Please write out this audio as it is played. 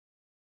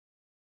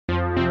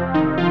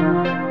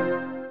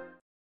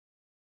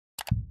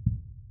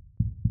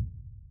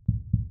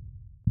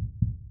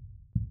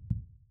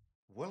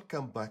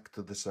Welcome back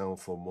to the Sound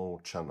for More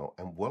channel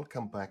and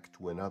welcome back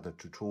to another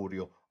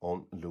tutorial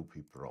on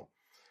Loopy Pro.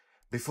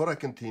 Before I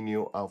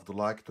continue, I would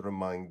like to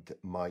remind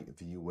my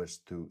viewers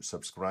to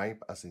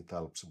subscribe as it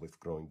helps with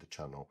growing the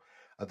channel.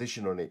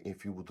 Additionally,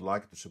 if you would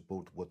like to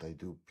support what I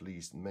do,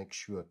 please make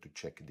sure to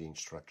check the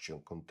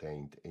instruction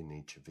contained in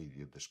each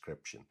video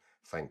description.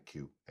 Thank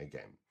you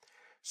again.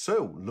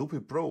 So, Loopy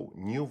Pro,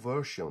 new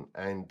version,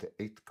 and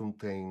it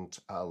contains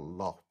a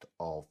lot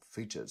of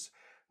features.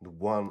 The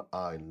one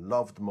I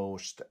loved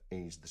most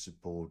is the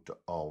support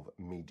of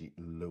MIDI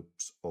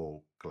loops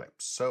or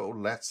clips. So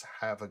let's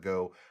have a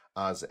go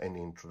as an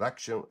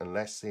introduction and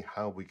let's see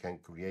how we can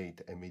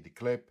create a MIDI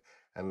clip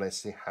and let's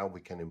see how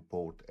we can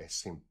import a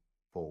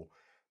simple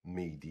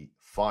MIDI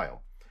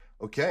file.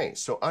 Okay,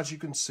 so as you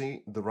can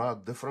see, there are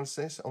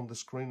differences on the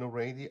screen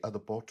already. At the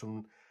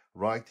bottom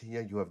right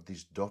here, you have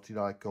this dotted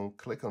icon.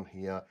 Click on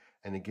here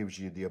and it gives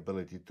you the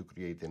ability to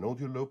create an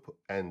audio loop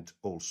and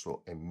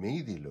also a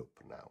MIDI loop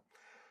now.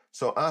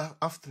 So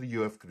after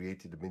you have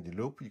created a MIDI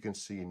loop, you can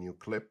see a new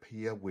clip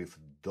here with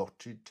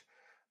dotted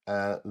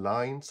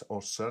lines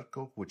or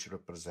circle, which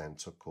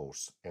represents, of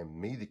course, a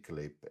MIDI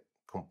clip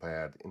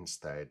compared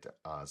instead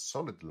as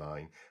solid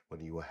line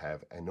when you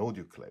have an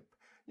audio clip.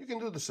 You can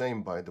do the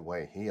same, by the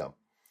way, here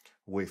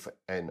with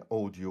an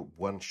audio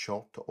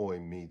one-shot or a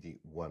MIDI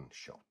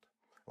one-shot.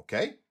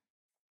 Okay,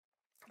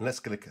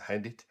 let's click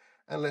Edit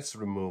and let's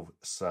remove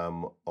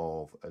some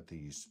of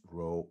these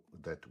rows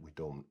that we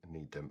don't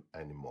need them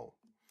anymore.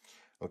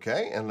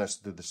 Okay, and let's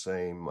do the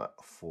same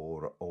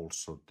for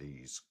also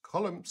these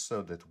columns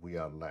so that we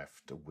are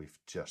left with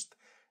just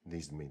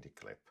this MIDI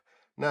clip.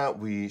 Now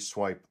we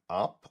swipe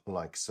up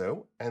like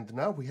so, and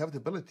now we have the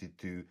ability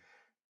to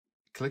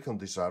click on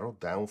this arrow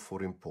down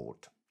for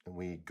import. And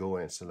we go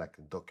and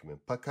select document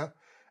packer,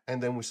 and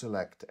then we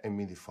select a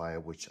MIDI file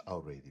which I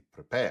already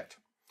prepared.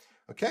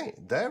 Okay,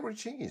 there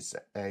it is,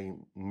 a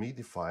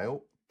MIDI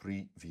file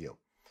preview.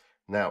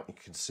 Now you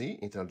can see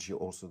it tells you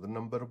also the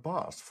number of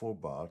bars, 4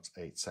 bars,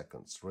 8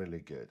 seconds, really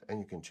good. And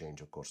you can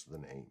change, of course, the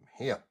name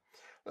here.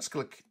 Let's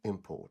click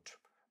import.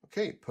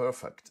 Okay,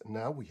 perfect.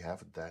 Now we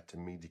have that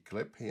MIDI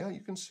clip here.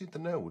 You can see the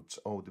notes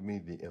of the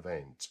MIDI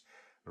event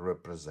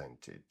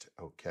represented,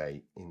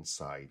 okay,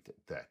 inside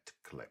that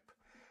clip.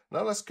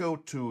 Now let's go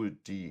to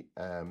the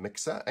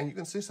mixer, and you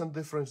can see some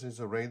differences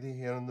already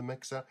here in the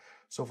mixer.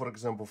 So for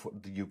example,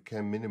 you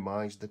can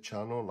minimize the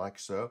channel like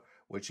so,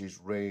 which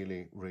is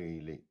really,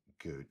 really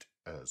good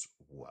as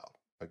well.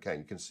 Okay,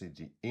 you can see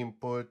the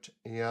input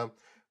here,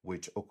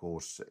 which of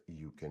course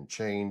you can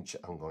change.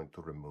 I'm going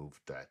to remove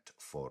that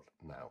for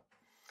now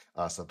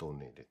as I don't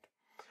need it.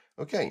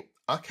 Okay,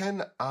 I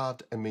can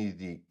add a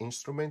MIDI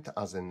instrument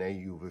as an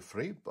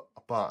AUV3, but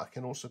I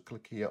can also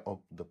click here on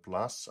the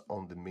plus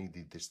on the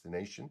MIDI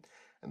destination,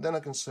 and then I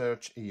can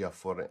search here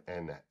for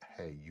an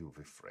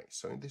AUV3.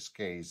 So in this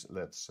case,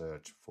 let's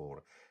search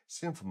for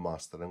Synth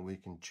Master and we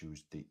can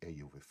choose the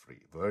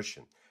AUV3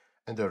 version.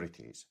 And there it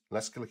is.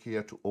 Let's click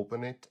here to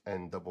open it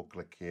and double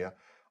click here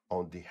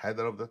on the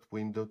header of that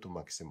window to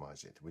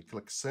maximize it. We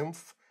click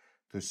Synth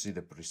to see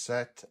the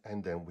preset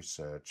and then we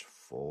search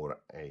for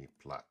a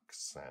plug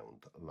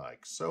sound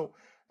like so.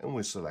 And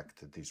we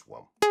select this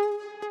one,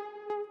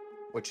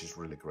 which is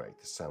really great.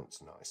 It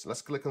sounds nice.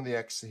 Let's click on the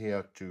X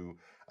here to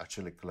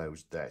actually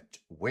close that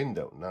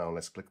window. Now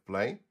let's click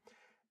play.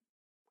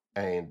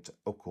 And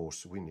of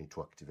course, we need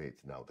to activate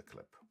now the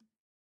clip.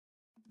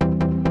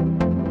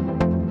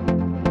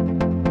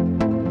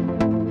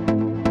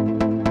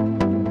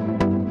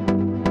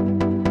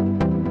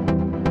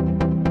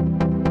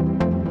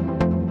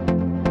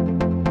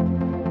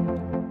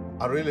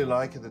 I really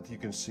like it that you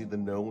can see the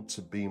notes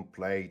being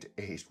played.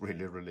 It's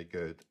really, really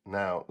good.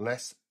 Now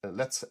let's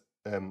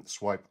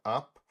swipe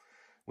up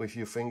with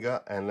your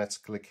finger and let's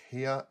click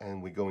here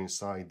and we go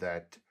inside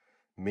that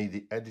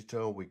MIDI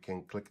editor. We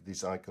can click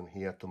this icon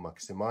here to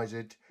maximize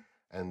it,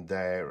 and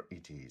there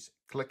it is.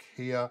 Click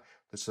here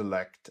to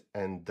select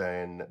and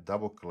then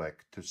double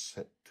click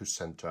to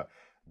center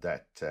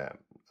that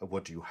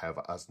what you have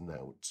as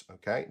notes.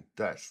 Okay,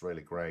 that's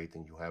really great,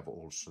 and you have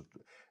also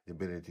the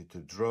ability to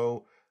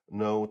draw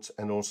notes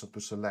and also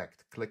to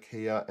select. Click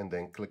here and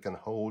then click and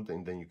hold,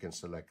 and then you can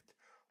select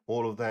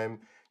all of them.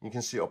 You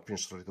can see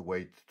options straight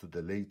away to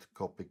delete,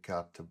 copy,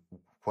 cut,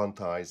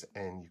 quantize,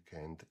 and you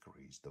can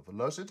decrease the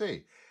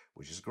velocity,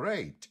 which is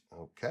great.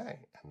 Okay,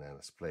 and then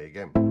let's play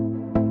again.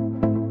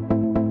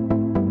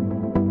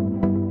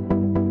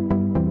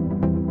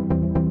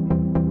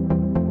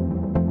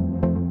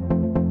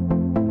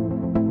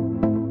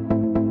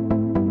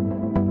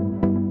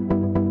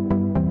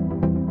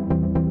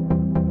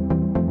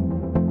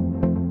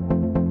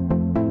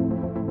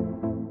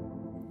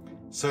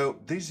 So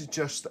this is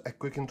just a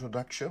quick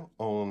introduction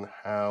on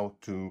how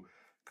to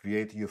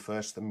create your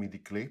first MIDI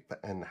clip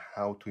and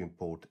how to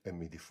import a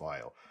MIDI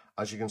file.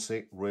 As you can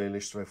see, really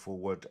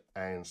straightforward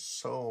and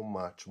so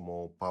much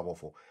more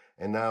powerful.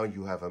 And now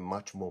you have a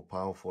much more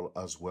powerful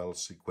as well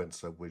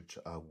sequencer, which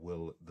I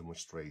will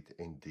demonstrate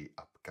in the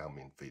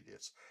upcoming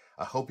videos.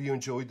 I hope you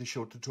enjoyed the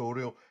short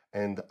tutorial,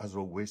 and as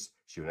always,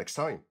 see you next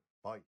time.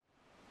 Bye.